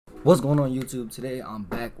What's going on YouTube? Today I'm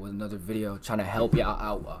back with another video trying to help y'all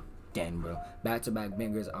out again, bro. Back to back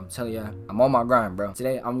bangers. I'm telling y'all, I'm on my grind, bro.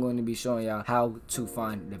 Today I'm going to be showing y'all how to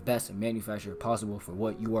find the best manufacturer possible for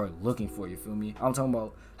what you are looking for, you feel me? I'm talking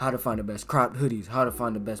about how to find the best cropped hoodies, how to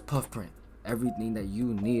find the best puff print. Everything that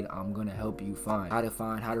you need, I'm gonna help you find. How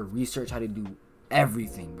to research, how to do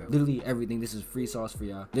everything, bro. Literally everything. This is free sauce for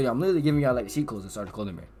y'all. I'm literally giving y'all like sheet clothes and starter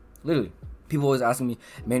clothing brand. Literally. People always asking me,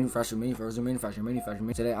 manufacturer.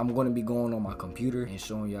 Today, I'm going to be going on my computer and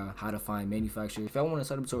showing y'all how to find manufacturers. If y'all want to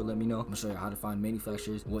set up a store, let me know. I'm going to show you how to find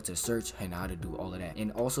manufacturers, what to search, and how to do all of that.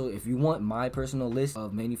 And also, if you want my personal list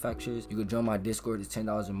of manufacturers, you can join my Discord. It's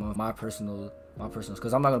 $10 a month. My personals,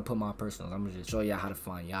 because I'm not going to put my personals. I'm going to just show y'all how to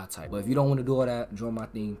find y'all type. But if you don't want to do all that, join my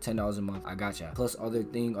thing, $10 a month. I got y'all. Plus other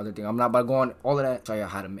thing. I'm not about to go on all of that. Show y'all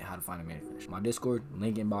how to find a manufacturer. My Discord,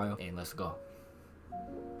 link in bio, and let's go.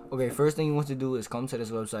 Okay, first thing you want to do is come to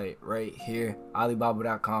this website right here,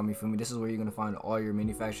 alibaba.com, you feel me? This is where you're gonna find all your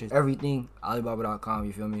manufacturers, everything, alibaba.com,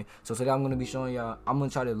 you feel me? So today I'm gonna be showing y'all, I'm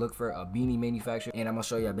gonna try to look for a beanie manufacturer, and I'm gonna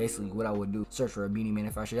show y'all basically what I would do. Search for a beanie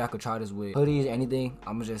manufacturer. Y'all could try this with hoodies, anything.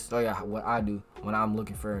 I'm gonna just show y'all what I do when I'm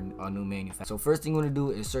looking for a new manufacturer. So first thing you wanna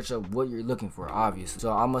do is search up what you're looking for, obviously.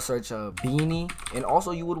 So I'm gonna search a beanie, and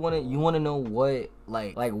also you wanna know what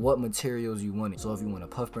like what materials you want it. So if you want a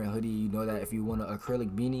puff print hoodie, you know that. If you want an acrylic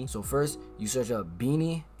beanie, so first you search up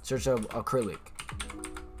beanie, search up acrylic.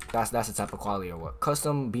 That's the type of quality or what.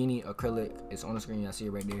 Custom beanie acrylic is on the screen. Y'all see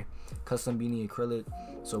it right there. Custom beanie acrylic.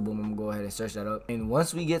 So boom, I'm gonna go ahead and search that up. And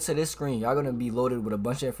once we get to this screen, y'all gonna be loaded with a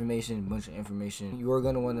bunch of information. You are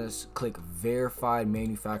gonna want to click verified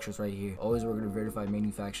manufacturers right here. Always work with a verified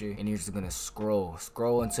manufacturer, and you're just gonna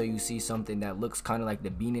scroll until you see something that looks kind of like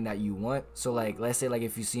the beanie that you want. So like, let's say like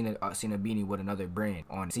if you seen a beanie with another brand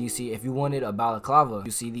on it. So you see, if you wanted a balaclava,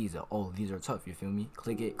 you see these. Oh, these are tough. You feel me?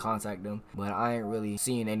 Click it, contact them. But I ain't really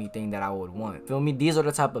seeing anything that I would want. Feel me? These are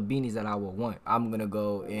the type of beanies that I would want. I'm gonna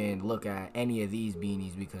go and look at any of these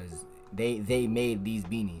beanies because they made these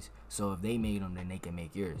beanies. So if they made them, then they can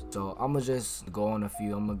make yours. So I'm gonna just go on a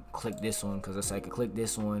few. I'm gonna click this one because it's like click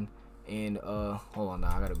this one, and hold on,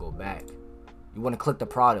 now I gotta go back. You want to click the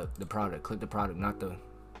product, click the product, not the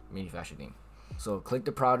manufacturer thing. So click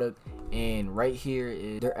the product, and right here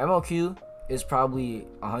is their MOQ is probably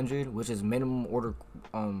 100, which is minimum order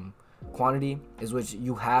quantity, is which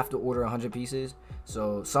you have to order 100 pieces.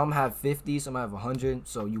 So some have 50, some have 100,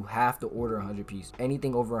 so you have to order 100 pieces.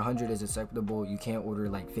 Anything over 100 is acceptable. You can't order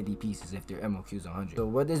like 50 pieces if their MOQ is 100. So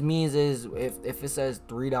what this means is if it says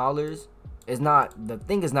 $3, it's not, the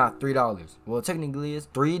thing is not $3. Well, technically it's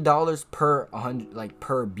 $3 per 100, like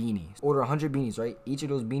per beanie. Order 100 beanies, right? Each of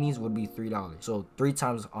those beanies would be $3. So 3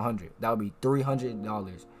 times 100, that would be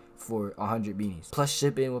 $300 for 100 beanies. Plus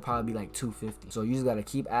shipping would probably be like $250. So you just gotta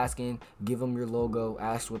keep asking, give them your logo,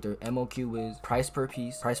 ask what their MOQ is, price per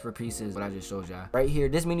piece. Price per piece is what I just showed y'all. Right here,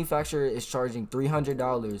 this manufacturer is charging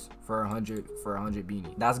 $300 for 100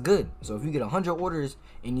 beanies. That's good. So if you get 100 orders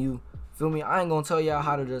and you feel me, I ain't gonna tell y'all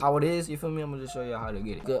how it is, you feel me? I'm gonna just show y'all how to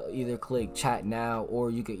get it. You could either click chat now,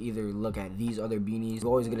 or you could either look at these other beanies. You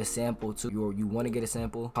always get a sample too. You want to get a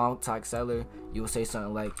sample. Contact seller. You'll say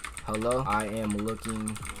something like, hello, I am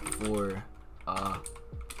looking for a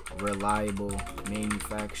reliable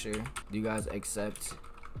manufacturer. Do you guys accept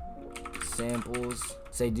samples?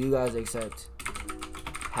 Say, do you guys accept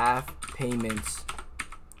half payments?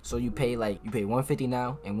 So you pay $150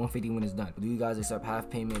 now and $150 when it's done. Do you guys accept half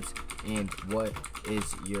payments? And what is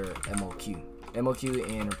your MOQ? MOQ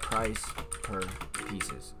and price per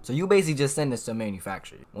pieces. So you basically just send this to a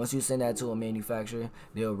manufacturer. Once you send that to a manufacturer,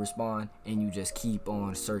 they'll respond, and you just keep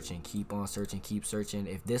on searching, keep searching.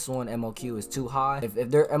 If this one MOQ is too high, if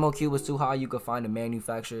their MOQ was too high, you could find a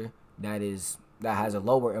manufacturer that has a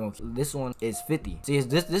lower MOQ. This one is 50. See,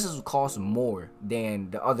 this is cost more than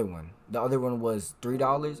the other one. The other one was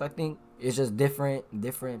 $3, I think. It's just different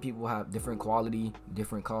people have different quality,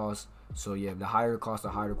 different costs. So yeah, the higher cost, the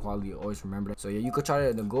higher quality. Always remember that. So yeah, you could try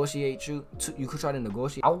to negotiate. You could try to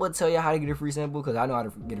negotiate. I would tell you how to get a free sample because I know how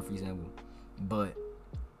to get a free sample. But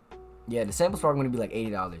yeah, the sample's probably gonna be like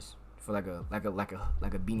 $80 for like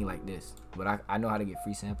a beanie like this. But I know how to get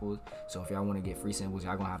free samples. So if y'all want to get free samples,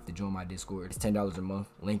 y'all gonna have to join my Discord. It's $10 a month.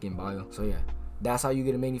 Link in bio. So yeah, that's how you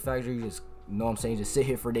get a manufacturer. You just know what I'm saying. Just sit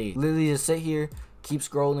here for days. Literally just sit here. Keep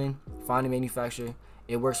scrolling, find a manufacturer.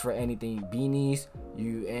 It works for anything. Beanies,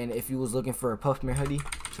 and if you was looking for a puff print hoodie,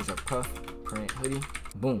 search a puff print hoodie.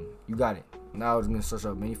 Boom, you got it. Now I'm gonna search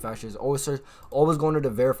up manufacturers. Always going to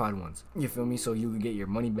the verified ones. You feel me? So you can get your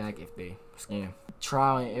money back if they scam.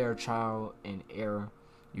 Trial and error.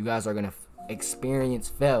 You guys are gonna experience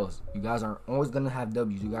fails. You guys aren't always gonna have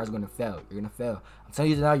W's. You guys are gonna fail. You're gonna fail. I'm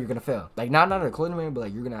telling you now, you're gonna fail. Like not a clothing brand, but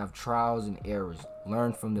like you're gonna have trials and errors.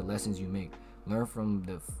 Learn from the lessons you make. Learn from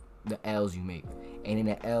the L's you make. And in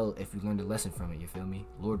the L, if you learn the lesson from it, you feel me?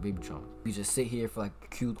 Lord Babytron. You just sit here for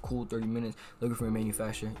like cool 30 minutes looking for a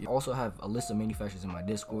manufacturer. You also have a list of manufacturers in my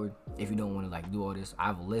Discord. If you don't want to like do all this, I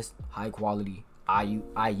have a list, high quality. I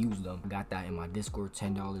use them. Got that in my Discord,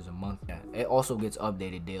 $10 a month. Yeah. It also gets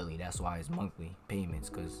updated daily. That's why it's monthly payments,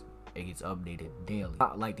 because it gets updated daily,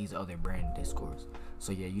 not like these other brand Discords.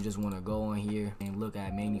 So yeah, you just want to go on here and look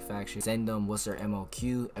at manufacturers, send them what's their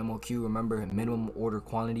MOQ. Remember, minimum order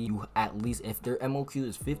quantity. You at least, if their MOQ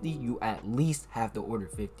is 50, you at least have to order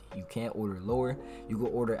 50. You can't order lower. You go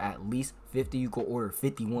order at least 50. You go order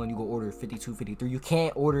 51. You go order 52, 53. You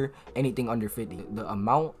can't order anything under 50. The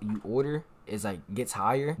amount you order is like gets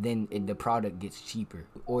higher, then the product gets cheaper.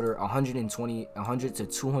 Order 100 to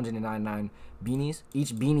 299 beanies.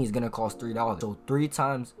 Each beanie is gonna cost $3. So 3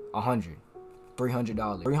 times 100,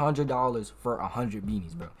 $300. $300 for 100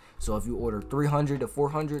 beanies, bro. So if you order 300 to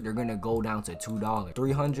 400, they're gonna go down to $2.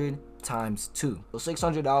 300 times 2, so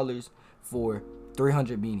 $600 for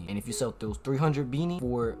 300 beanies. And if you sell those 300 beanies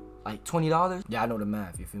for like $20, yeah, I know the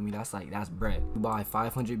math. You feel me? That's bread. You buy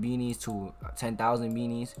 500 beanies to 10,000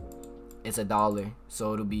 beanies. It's $1,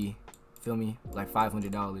 so it'll be, feel me, like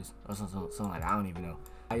 $500 or something like that. I don't even know.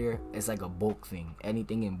 Higher, it's like a bulk thing.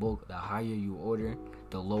 Anything in bulk, the higher you order,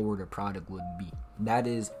 the lower the product would be. That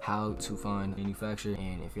is how to find manufacturer.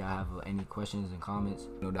 And if y'all have any questions and comments,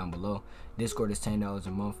 know down below. Discord is $10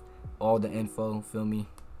 a month. All the info, feel me,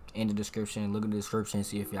 in the description. Look at the description,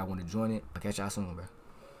 see if y'all want to join it. I'll catch y'all soon, bro.